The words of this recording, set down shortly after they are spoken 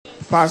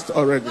passed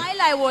already.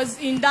 While I was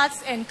in that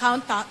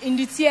encounter, in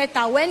the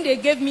theater, when they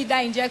gave me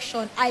that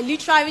injection, I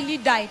literally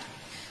died.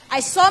 I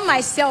saw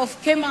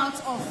myself came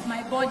out of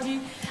my body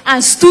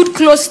and stood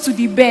close to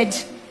the bed.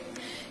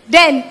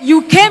 Then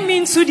you came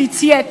into the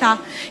theater.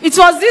 It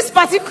was this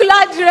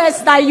particular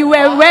dress that you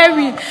were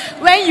wearing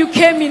when you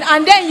came in.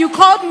 And then you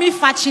called me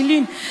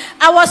Fachilin.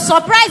 I was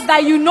surprised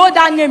that you know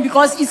that name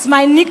because it's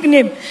my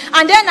nickname.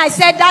 And then I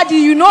said, Daddy,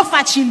 you know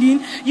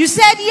Fachilin? You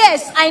said,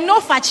 yes, I know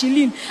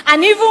Fachilin.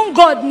 And even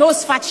God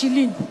knows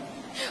Fachilin.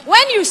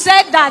 When you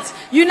said that,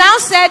 you now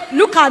said,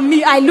 look at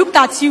me. I looked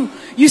at you.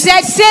 You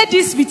said, say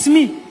this with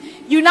me.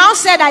 You now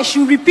said I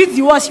should repeat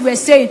the words you were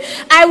saying.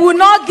 I will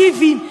not give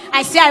in.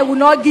 I say I will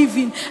not give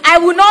in. I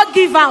will not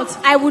give out.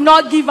 I will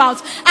not give out.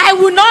 I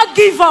will not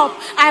give up.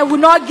 I will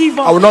not give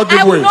up. I will not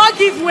give way. I will not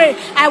give way.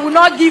 I will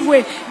not give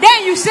way.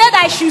 Then you said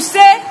I should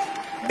say,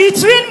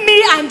 between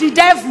me and the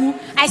devil.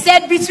 I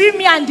said, between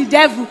me and the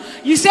devil.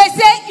 You said,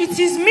 say, it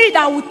is me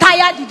that will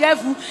tire the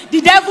devil.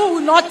 The devil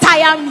will not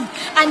tire me.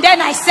 And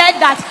then I said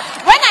that.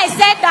 When I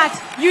said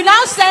that, you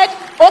now said,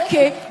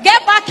 okay,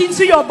 get back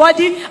into your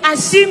body and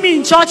see me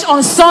in church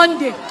on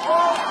Sunday.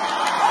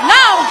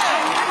 Now,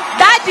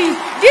 Daddy,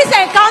 this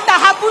encounter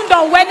happened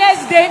on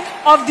Wednesday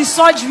of the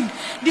surgery.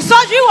 The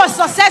surgery was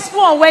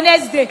successful on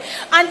Wednesday.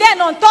 And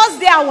then on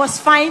Thursday, I was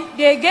fine.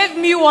 They gave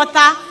me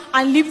water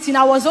and lifting.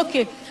 I was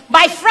okay.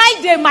 By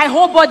Friday, my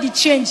whole body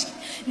changed.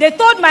 They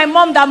told my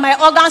mom that my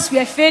organs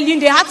were failing.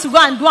 They had to go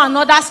and do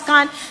another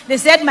scan. They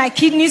said my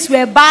kidneys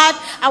were bad.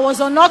 I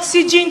was on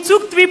oxygen,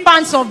 took 3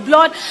 pounds of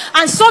blood.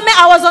 And so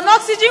I was on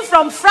oxygen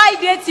from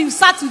Friday till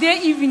Saturday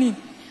evening.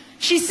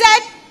 She said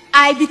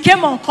I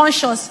became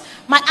unconscious.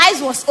 My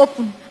eyes was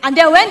open. And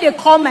then when they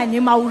call my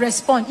name, I will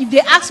respond. If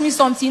they ask me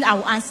something, I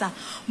will answer.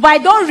 But I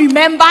don't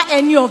remember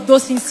any of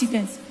those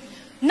incidents.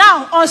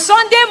 Now, on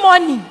Sunday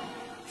morning,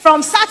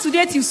 from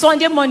Saturday till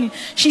Sunday morning,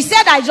 she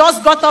said I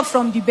just got up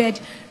from the bed,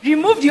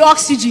 removed the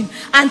oxygen,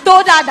 and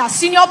told her that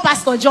senior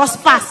pastor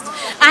just passed.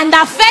 And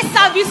that first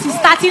service is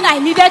starting, I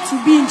needed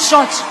to be in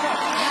church.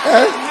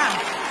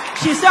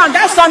 She said on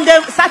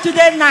that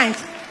Saturday night,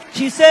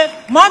 she said,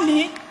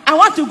 Mommy, I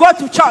want to go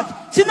to church.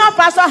 Senior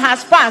pastor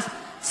has passed.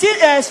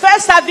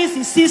 First service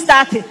is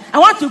 6:30. I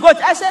want to go.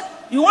 I said,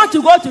 you want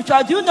to go to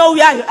church? Do you know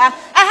where you are?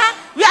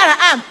 Where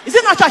I am. Is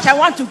it not church I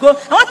want to go?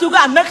 I want to go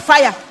and make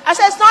fire. I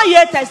said, it's not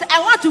yet. I said, I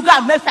want to go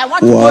and make fire. I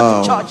want to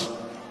go to church.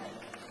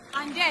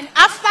 And then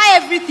after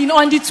everything,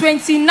 on the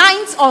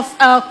 29th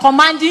of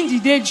Commanding the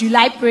Day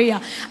July prayer,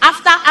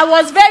 after I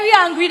was very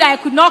angry that I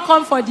could not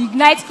come for the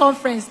Ignite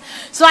conference.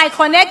 So I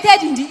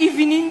connected in the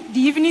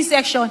evening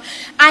section.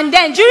 And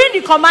then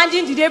during the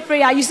Commanding the Day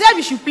prayer, you said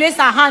we should place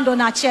our hand on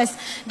our chest,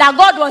 that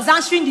God was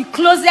answering the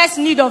closest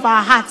need of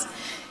our heart.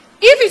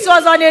 If it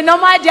was on a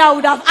normal day, I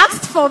would have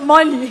asked for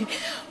money.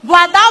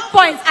 But at that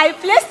point, I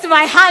placed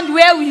my hand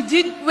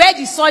where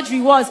the surgery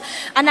was.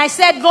 And I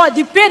said, God,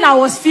 the pain I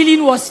was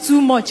feeling was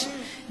too much.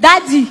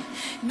 Daddy,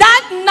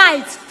 that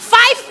night,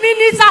 5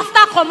 minutes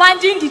after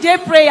commanding the day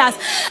prayers,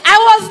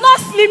 I was not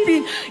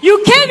sleeping.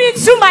 You came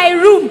into my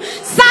room,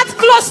 sat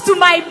close to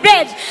my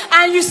bed,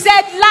 and you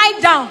said, lie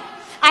down.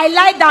 I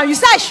lied down. You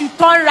said I should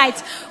turn right.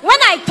 When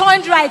I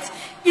turned right,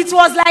 it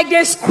was like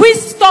they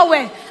squeezed towel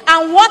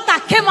and water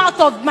came out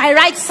of my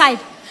right side.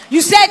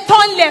 You said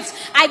turn left.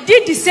 I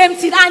did the same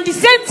thing and the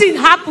same thing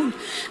happened.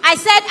 I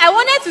said, I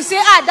wanted to say,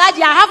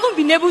 Daddy, I haven't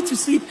been able to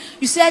sleep.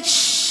 You said,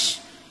 shh,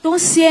 don't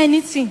say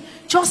anything.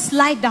 Just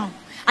lie down.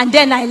 And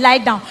then I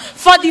lied down.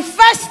 For the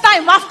first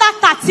time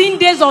after 13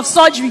 days of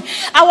surgery,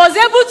 I was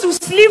able to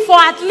sleep for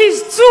at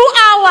least 2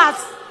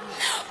 hours.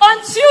 On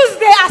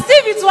Tuesday, as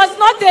if it was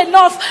not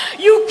enough,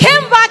 you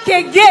came back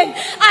again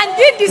and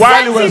did the while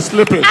same you were thing.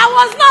 sleeping. I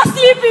was not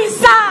sleeping,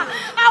 sir.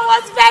 I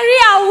was very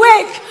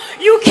awake.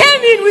 You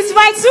came in with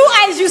my 2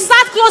 eyes. You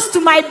sat close to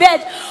my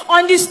bed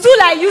on the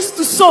stool I used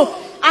to sew.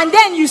 And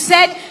then you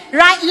said,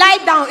 right, lie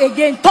down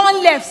again.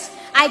 Turn left.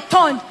 I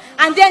turned.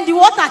 And then the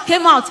water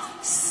came out.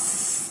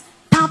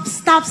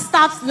 Taps, taps,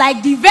 taps.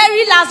 Like the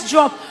very last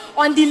drop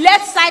on the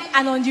left side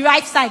and on the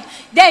right side.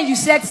 Then you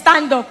said,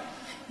 stand up.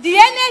 The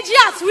energy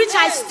at which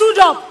I stood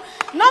up.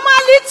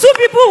 Normally, 2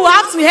 people will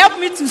have to help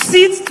me to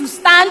sit, to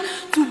stand,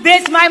 to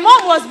bathe. My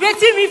mom was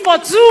bathing me for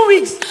 2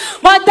 weeks.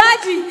 But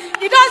Daddy,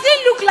 it doesn't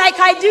look like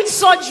I did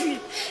surgery.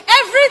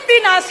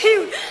 Everything has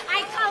healed.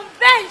 I can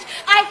bench.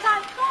 I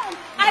can turn.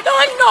 I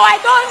don't know. I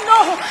don't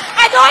know.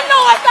 I don't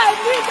know what I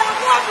did. That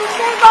God will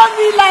favor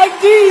me like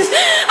this.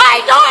 I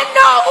don't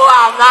know who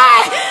am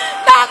I.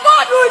 That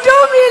God will do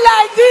me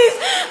like this.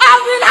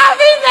 I've been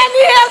having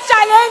many health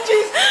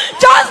challenges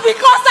just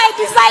because I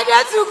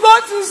decided to go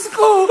to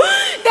school.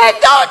 They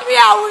told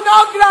me I would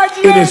not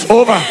graduate. It is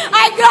over.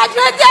 I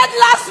graduated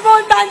last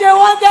month and they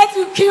wanted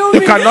to kill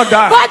me. You cannot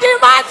die. But the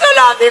mantle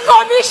of the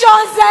commission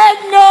said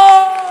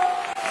no.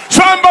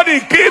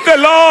 Somebody give the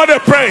Lord a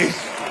praise.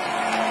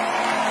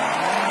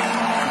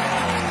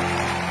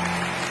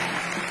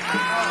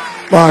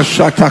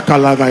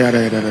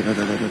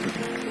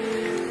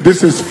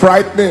 This is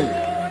frightening.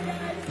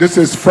 This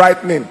is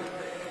frightening.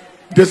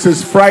 This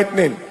is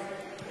frightening.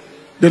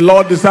 The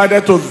Lord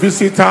decided to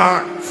visit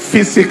her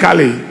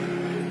physically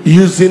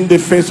using the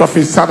face of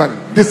his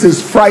servant. This is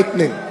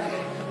frightening.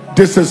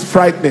 This is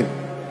frightening.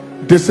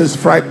 This is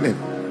frightening.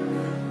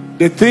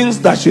 The things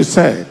that she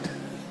said,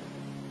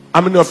 how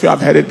many of you have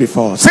heard it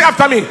before? Say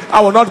after me, I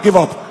will not give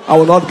up. I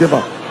will not give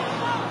up.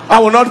 I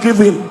will not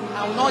give in.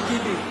 I will not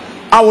give in.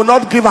 I will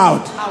not give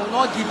out. I will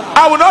not give out.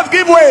 I will not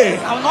give way.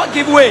 I will not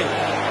give way.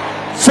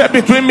 Say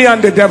between me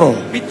and the devil.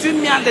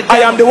 Between me and the devil. I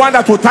am the one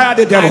that will tire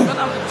the devil. I'm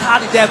gonna tire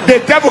the devil. The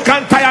devil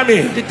can't tire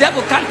me. The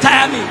devil can't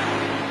tire me.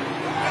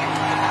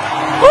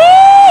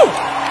 Woo!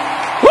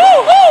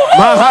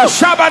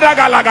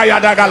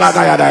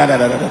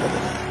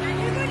 And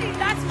even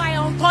that's my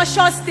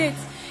unconscious state.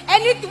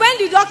 When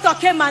the doctor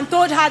came and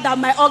told her that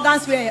my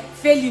organs were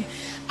failing,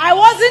 I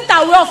wasn't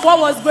aware of what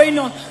was going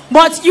on.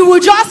 But you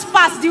will just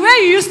pass, the way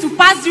you used to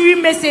pass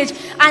during message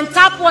and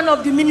tap one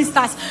of the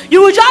ministers.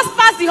 You will just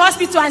pass the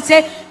hospital and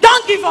say,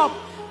 don't give up,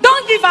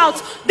 don't give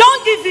out,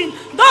 don't give in.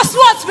 Those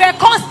words were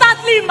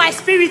constantly in my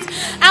spirit.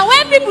 And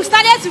when people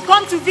started to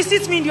come to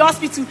visit me in the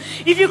hospital,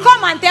 if you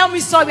come and tell me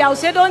sorry, I will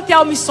say, don't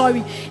tell me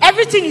sorry.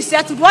 Everything is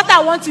settled. What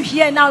I want to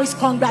hear now is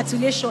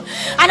congratulations.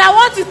 And I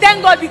want to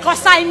thank God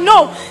because I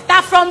know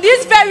that from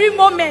this very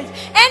moment,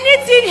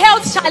 anything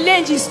health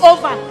challenge is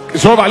over.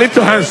 It's over. Lift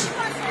your hands.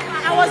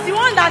 I was the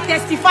one that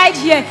testified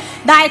here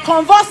that I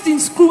convulsed in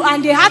school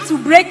and they had to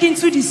break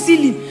into the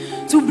ceiling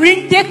to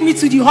take me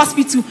to the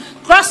hospital.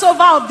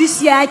 Crossover of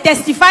this year, I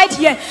testified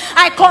here.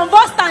 I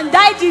convulsed and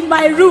died in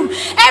my room.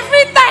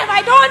 Every time,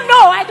 I don't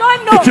know.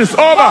 It is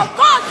over.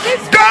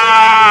 Go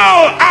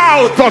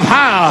out of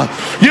her,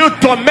 you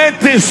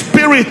tormenting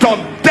spirit of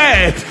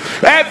death.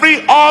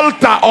 Every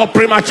altar of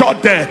premature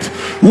death,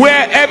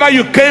 wherever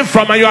you came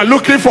from and you are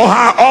looking for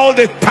her all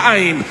the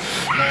time,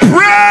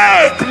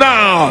 break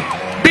now.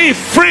 Be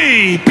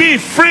free, be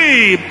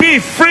free, be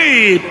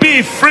free,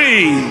 be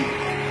free.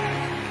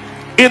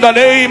 In the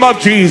name of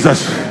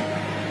Jesus.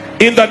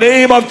 In the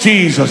name of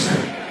Jesus.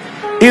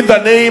 In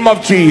the name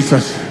of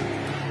Jesus.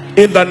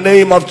 In the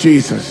name of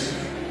Jesus.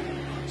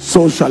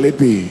 So shall it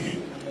be.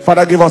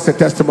 Father, give us a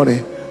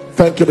testimony.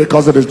 Thank you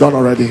because it is done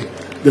already.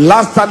 The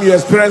last time you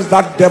experience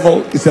that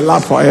devil is the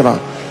last forever.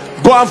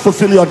 Go and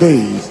fulfill your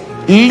days.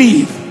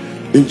 Live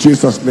in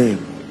Jesus' name.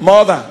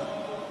 Mother,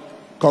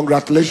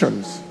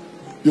 congratulations.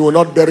 You will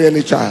not bury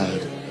any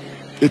child.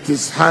 It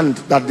is hand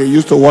that they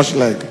used to wash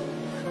leg.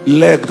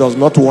 Leg does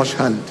not wash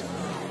hand.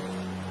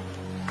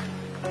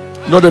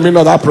 Know the meaning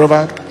of that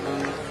proverb?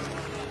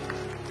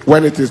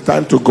 When it is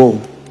time to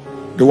go,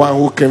 the one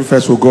who came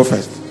first will go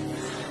first.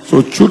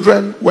 So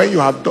children, when you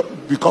have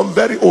become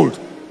very old,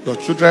 your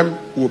children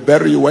will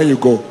bury you when you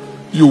go.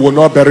 You will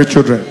not bury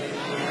children.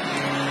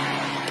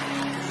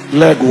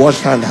 Leg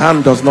wash hand.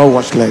 Hand does not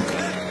wash leg.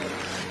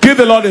 Give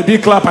the Lord a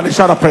big clap and a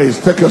shout of praise.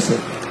 Take your seat.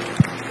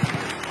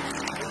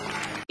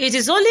 It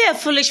is only a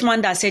foolish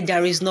man that said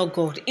there is no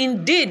God.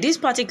 Indeed, this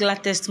particular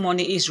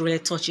testimony is really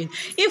touching.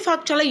 If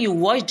actually you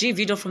watch the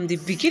video from the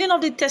beginning of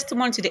the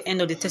testimony to the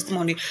end of the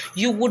testimony,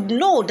 you would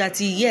know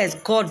that yes,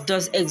 God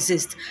does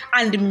exist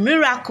and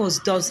miracles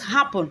does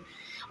happen.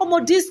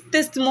 This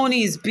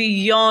testimony is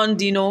beyond,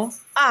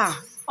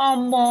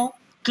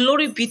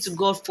 glory be to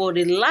God for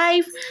the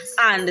life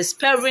and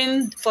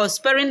sparing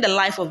the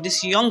life of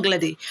this young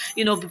lady.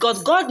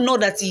 Because God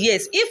knows that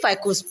yes, if I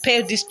could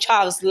spare this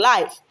child's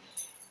life,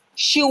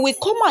 she will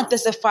come and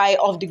testify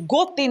of the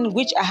good thing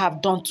which I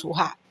have done to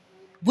her,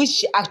 which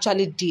she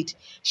actually did.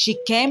 She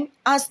came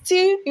and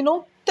still,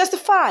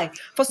 testify.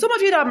 For some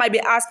of you that might be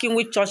asking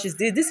which church is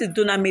this, this is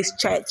DUNAMIS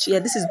Church. Yeah,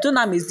 this is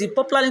DUNAMIS, the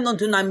popularly known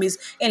DUNAMIS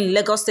in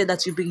Lagos State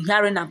that you've been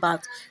hearing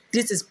about.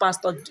 This is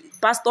Pastor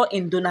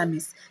in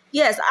DUNAMIS.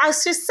 Yes,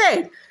 as she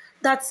said,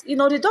 that,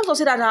 the doctor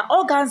said that her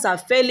organs are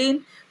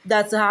failing,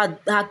 that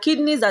her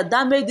kidneys are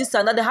damaged, this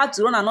and that. They had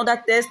to run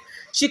another test.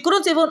 She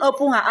couldn't even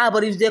open her eye,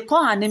 but if they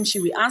call her name, she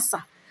will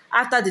answer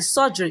after the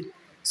surgery.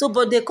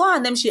 But they call her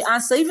name, she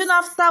answered. Even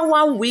after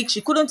 1 week,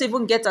 she couldn't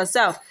even get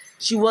herself.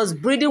 She was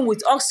breathing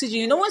with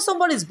oxygen. When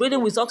somebody is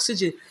breathing with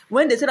oxygen,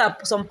 when they say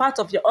that some parts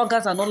of your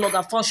organs are no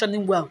longer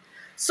functioning well,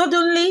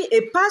 suddenly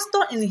a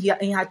pastor in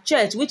her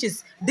church, which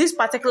is this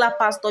particular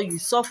pastor you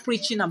saw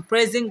preaching and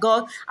praising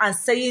God and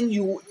saying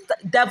you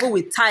devil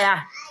will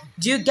tire.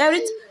 Do you get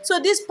it? So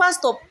this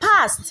pastor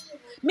passed.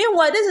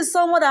 Meanwhile, this is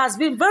someone that has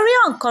been very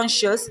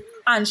unconscious,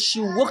 and she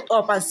woke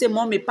up and said,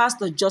 "Mommy,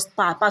 pastor just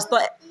passed." Pastor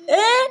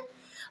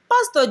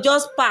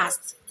just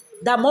passed.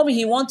 That mommy,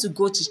 he wants to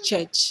go to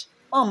church.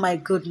 Oh my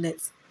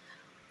goodness.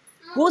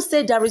 Who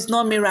said there is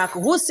no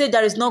miracle? Who said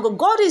there is no God?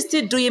 God is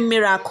still doing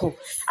miracle.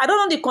 I don't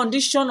know the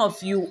condition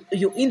of you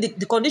in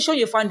the condition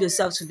you find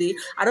yourself today.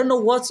 I don't know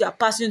what you are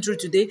passing through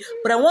today,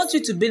 but I want you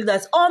to believe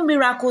that all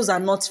miracles are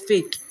not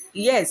fake.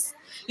 Yes.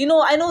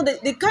 I know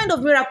the kind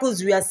of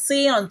miracles we are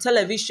seeing on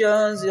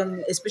televisions,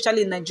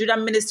 especially in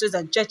Nigerian ministries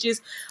and churches,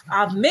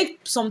 have made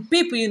some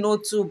people,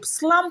 to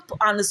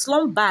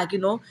slump back,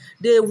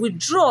 they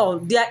withdraw.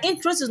 Their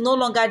interest is no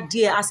longer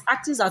there as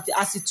active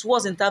as it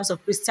was in terms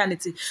of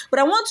Christianity. But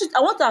I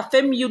want to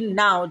affirm you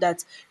now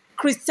that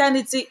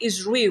Christianity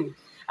is real.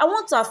 I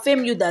want to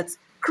affirm you that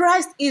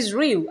Christ is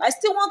real. I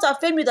still want to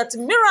affirm you that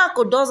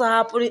miracle does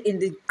happen in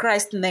the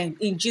Christ name,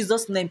 in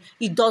Jesus' name.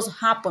 It does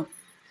happen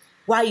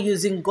while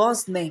using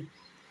God's name.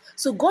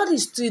 So God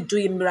is still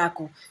doing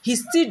miracle.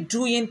 He's still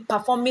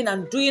performing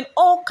and doing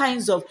all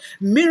kinds of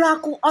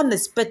miracle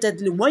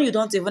unexpectedly when you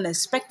don't even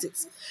expect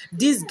it.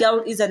 This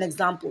girl is an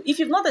example. If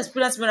you've not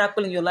experienced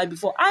miracle in your life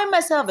before, I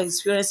myself have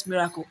experienced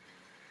miracle.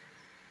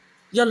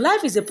 Your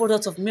life is a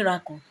product of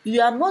miracle.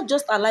 You are not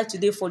just alive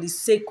today for the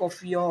sake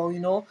of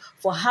your,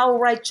 for how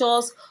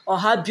righteous or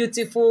how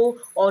beautiful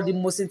or the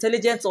most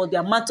intelligent or the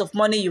amount of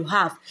money you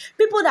have.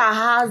 People that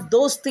have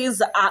those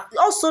things are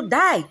also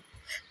die.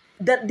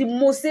 The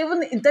most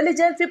even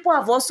intelligent people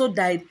have also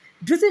died.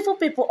 Beautiful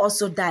people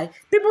also die.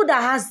 People that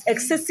has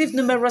excessive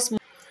numerous.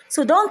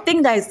 So don't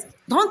think that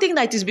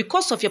it is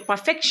because of your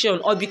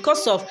perfection or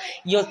because of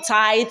your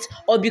tithe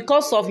or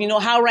because of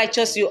how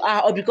righteous you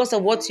are or because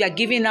of what you are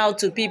giving out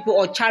to people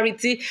or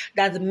charity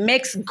that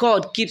makes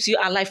God keeps you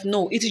alive.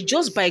 No, it is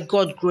just by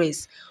God's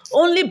grace.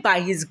 Only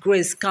by His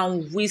grace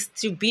can we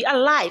still be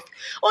alive.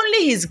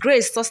 Only His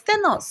grace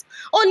sustains us.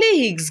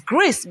 Only His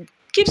grace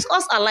keeps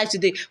us alive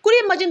today. Could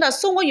you imagine that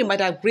someone you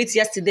might have breathed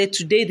yesterday,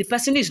 today, the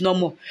person is no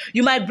more?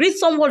 You might breathe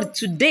someone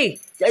today.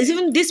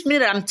 Even this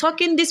minute I'm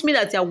talking, this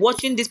minute that you're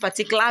watching this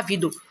particular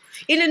video.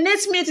 In the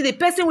next minute, the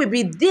person will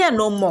be there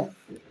no more.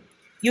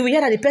 You will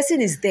hear that the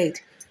person is dead.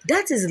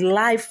 That is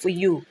life for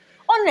you.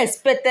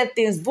 Unexpected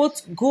things,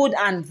 both good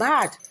and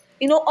bad,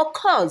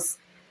 occurs.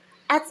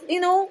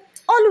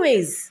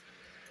 Always.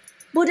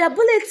 But the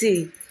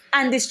ability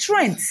and the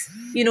strength,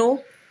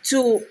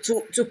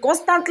 to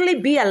constantly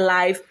be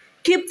alive,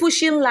 keep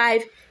pushing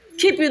life,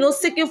 keep,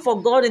 seeking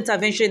for God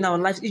intervention in our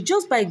lives. It's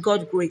just by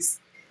God's grace.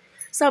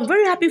 So I'm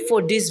very happy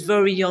for this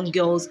very young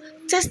girl's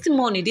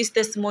testimony. This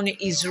testimony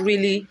is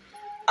really,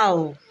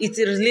 it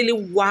is really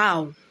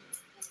wow.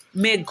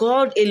 May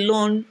God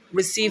alone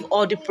receive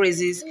all the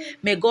praises.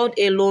 May God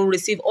alone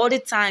receive all the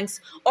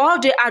thanks, all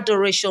the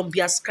adoration be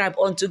ascribed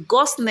unto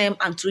God's name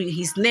and to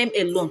His name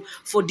alone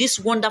for this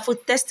wonderful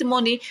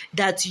testimony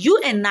that you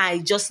and I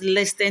just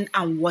listened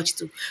and watched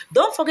to.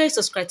 Don't forget to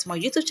subscribe to my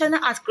YouTube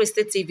channel at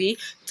Christy TV.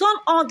 Turn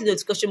on the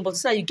notification button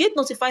so that you get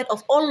notified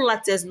of all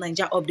latest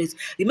Nigeria updates.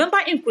 Remember,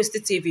 in Christy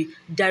TV,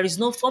 there is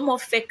no form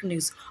of fake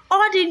news.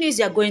 All the news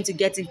you are going to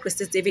get in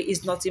Christy TV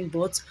is nothing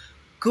but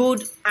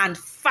good and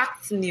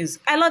fact news.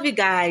 I love you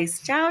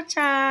guys. Ciao,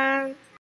 ciao.